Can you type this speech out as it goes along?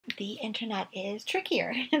the internet is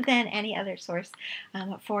trickier than any other source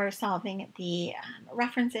for solving the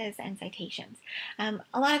references and citations.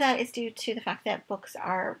 A lot of that is due to the fact that books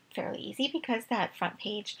are fairly easy because that front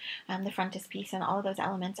page, the frontispiece, and all of those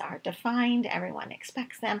elements are defined. Everyone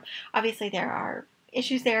expects them. Obviously, there are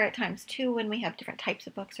issues there at times too when we have different types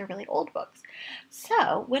of books or really old books.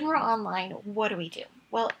 So when we're online, what do we do?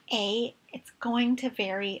 Well, it's going to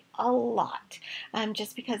vary a lot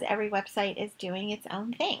just because every website is doing its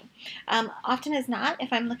own thing. Often as not,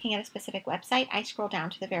 if I'm looking at a specific website, I scroll down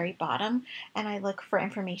to the very bottom and I look for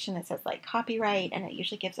information that says like copyright, and it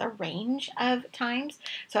usually gives a range of times.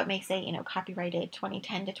 So it may say, copyrighted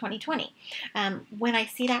 2010 to 2020. When I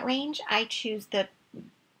see that range, I choose the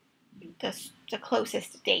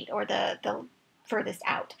closest date or the furthest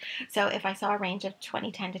out. So if I saw a range of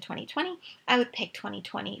 2010 to 2020, I would pick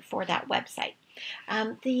 2020 for that website.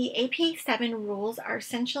 The APA 7 rules are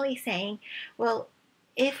essentially saying, well,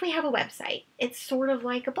 if we have a website, it's sort of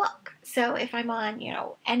like a book. So if I'm on,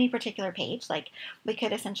 any particular page, like we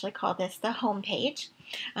could essentially call this the home page.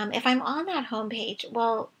 If I'm on that home page,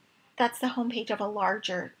 well, that's the home page of a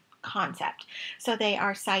larger concept. So they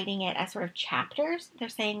are citing it as sort of chapters. They're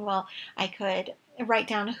saying, well, I could write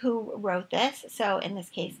down who wrote this. So in this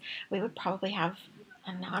case, we would probably have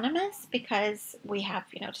anonymous because we have,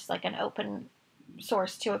 just like an open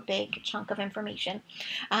source to a big chunk of information.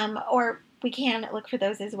 Or we can look for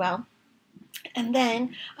those as well. And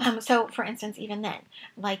then, so for instance, even then,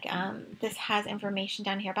 like this has information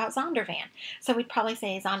down here about Zondervan. So we'd probably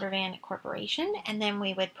say Zondervan Corporation, and then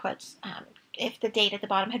we would put, if the date at the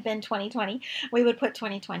bottom had been 2020, we would put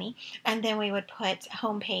 2020, and then we would put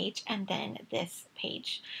homepage, and then this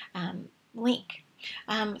page link.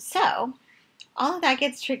 So all of that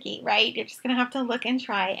gets tricky, right? You're just going to have to look and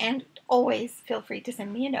try, and always feel free to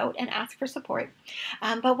send me a note and ask for support.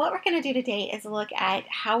 But what we're going to do today is look at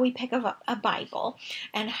how we pick a Bible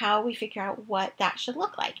and how we figure out what that should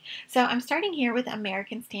look like. So I'm starting here with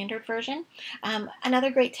American Standard Version.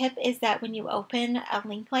 Another great tip is that when you open a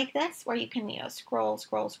link like this, where you can scroll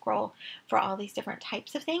for all these different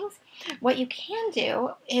types of things, what you can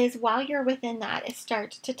do is while you're within that is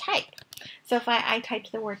start to type. So if I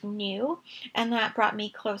typed the word new, and that brought me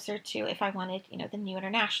closer to if I wanted, the New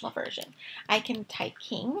International Version. I can type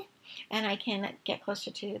King, and I can get closer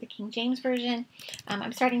to the King James Version.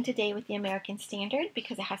 I'm starting today with the American Standard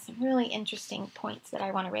because it has some really interesting points that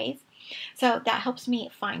I want to raise. So that helps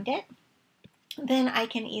me find it. Then I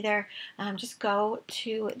can either just go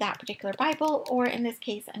to that particular Bible, or in this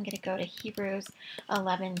case, I'm going to go to Hebrews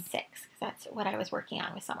 11:6, because that's what I was working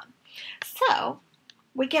on with someone. So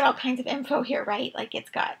we get all kinds of info here, right? Like it's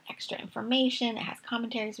got extra information, it has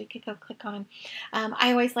commentaries we could go click on.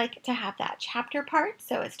 I always like to have that chapter part,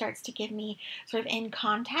 so it starts to give me sort of in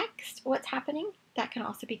context what's happening. That can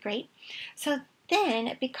also be great. So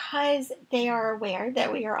then, because they are aware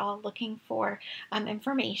that we are all looking for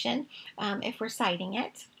information, if we're citing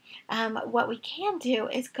it, what we can do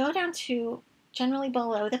is go down to generally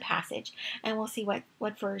below the passage, and we'll see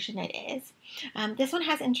what version it is. This one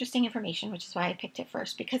has interesting information, which is why I picked it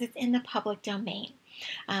first, because it's in the public domain.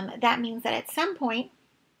 That means that at some point,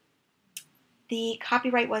 the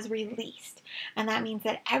copyright was released, and that means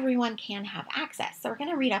that everyone can have access. So we're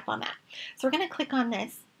going to read up on that. So we're going to click on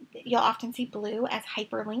this. You'll often see blue as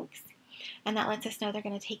hyperlinks, and that lets us know they're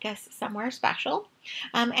going to take us somewhere special.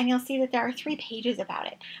 And you'll see that there are 3 pages about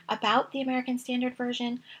it. About the American Standard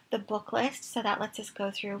Version, the book list, so that lets us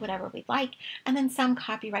go through whatever we'd like, and then some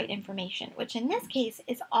copyright information, which in this case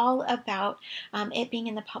is all about it being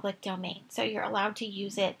in the public domain. So you're allowed to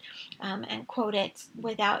use it and quote it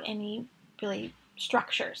without any really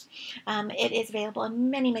structures. It is available in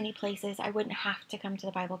many, many places. I wouldn't have to come to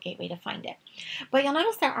the Bible Gateway to find it. But you'll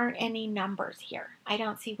notice there aren't any numbers here. I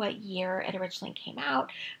don't see what year it originally came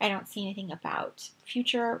out. I don't see anything about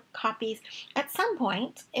future copies. At some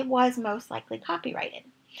point, it was most likely copyrighted.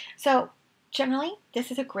 So generally,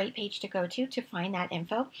 this is a great page to go to find that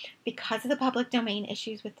info. Because of the public domain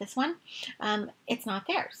issues with this one, it's not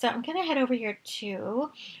there. So I'm going to head over here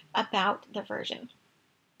to About the Version.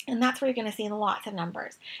 And that's where you're going to see lots of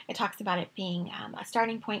numbers. It talks about it being a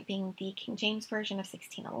starting point being the King James Version of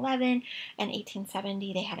 1611 and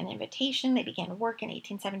 1870. They had an invitation. They began work in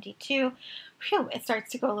 1872. Phew, it starts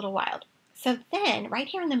to go a little wild. So then, right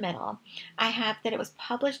here in the middle, I have that it was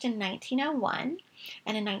published in 1901,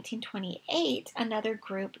 and in 1928, another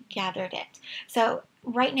group gathered it. So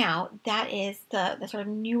right now, that is the sort of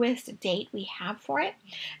newest date we have for it.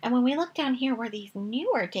 And when we look down here where these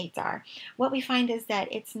newer dates are, what we find is that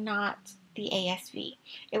it's not the ASV.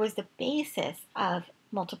 It was the basis of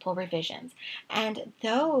multiple revisions. And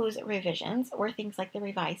those revisions were things like the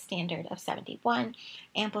Revised Standard of 71,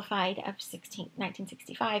 Amplified of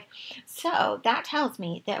 1965. So that tells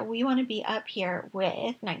me that we want to be up here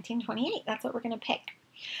with 1928. That's what we're going to pick.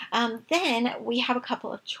 Then we have a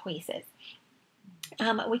couple of choices.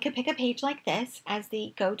 We could pick a page like this as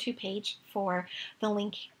the go-to page for the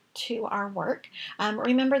link to our work.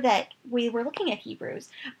 Remember that we were looking at Hebrews,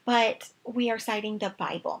 but we are citing the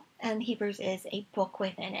Bible, and Hebrews is a book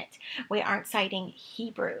within it. We aren't citing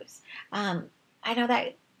Hebrews. I know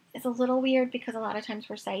that is a little weird because a lot of times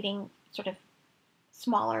we're citing sort of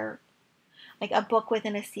smaller, like a book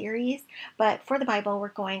within a series, but for the Bible, we're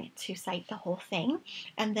going to cite the whole thing,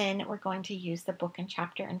 and then we're going to use the book and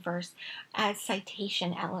chapter and verse as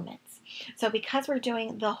citation elements. So because we're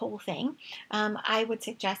doing the whole thing, I would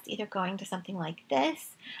suggest either going to something like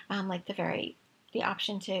this, like the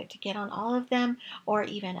option to get on all of them, or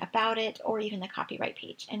even about it, or even the copyright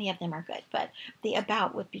page. Any of them are good, but the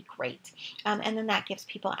about would be great. And then that gives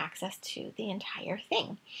people access to the entire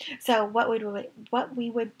thing. So what we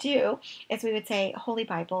would do is we would say Holy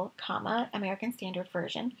Bible, comma, American Standard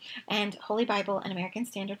Version, and Holy Bible and American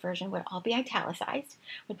Standard Version would all be italicized.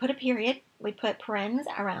 We'd put a period, we'd put parens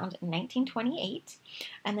around 1928,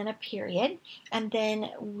 and then a period, and then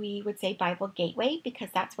we would say Bible Gateway because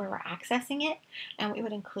that's where we're accessing it, and we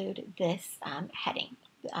would include this heading,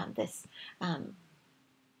 I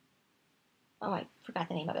forgot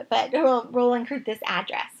the name of it, but we'll include this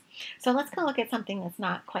address. So let's go look at something that's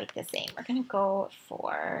not quite the same. We're going to go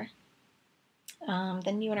for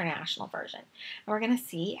the New International Version, and we're going to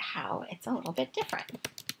see how it's a little bit different.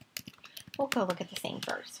 We'll go look at the same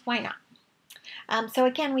verse. Why not? So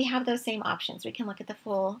again, we have those same options. We can look at the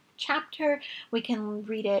full chapter. We can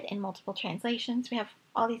read it in multiple translations. We have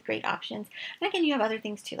all these great options. And again, you have other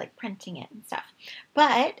things too, like printing it and stuff.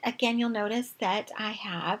 But again, you'll notice that I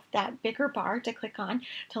have that bigger bar to click on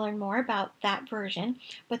to learn more about that version.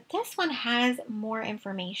 But this one has more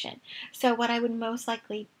information. So what I would most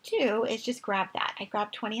likely do is just grab that. I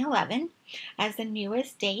grabbed 2011 as the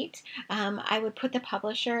newest date. I would put the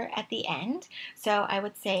publisher at the end. So I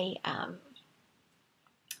would say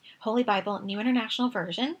Holy Bible, New International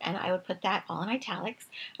Version, and I would put that all in italics,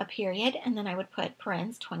 a period, and then I would put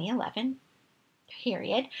parens 2011,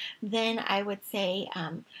 period. Then I would say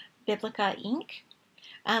Biblica Inc.,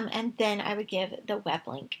 and then I would give the web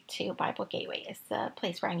link to Bible Gateway is the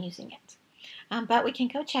place where I'm using it. But we can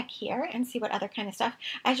go check here and see what other kind of stuff.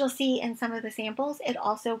 As you'll see in some of the samples, it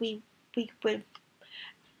also, we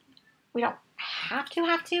don't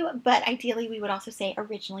have to, but ideally we would also say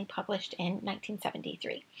originally published in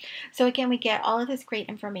 1973. So again, we get all of this great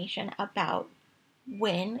information about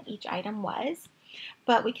when each item was,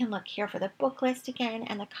 but we can look here for the book list again,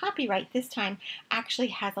 and the copyright this time actually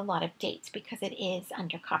has a lot of dates because it is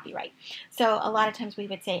under copyright. So a lot of times we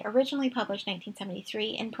would say originally published 1973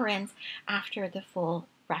 in parens after the full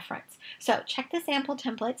reference. So check the sample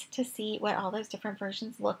templates to see what all those different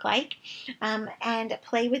versions look like, and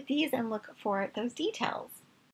play with these and look for those details.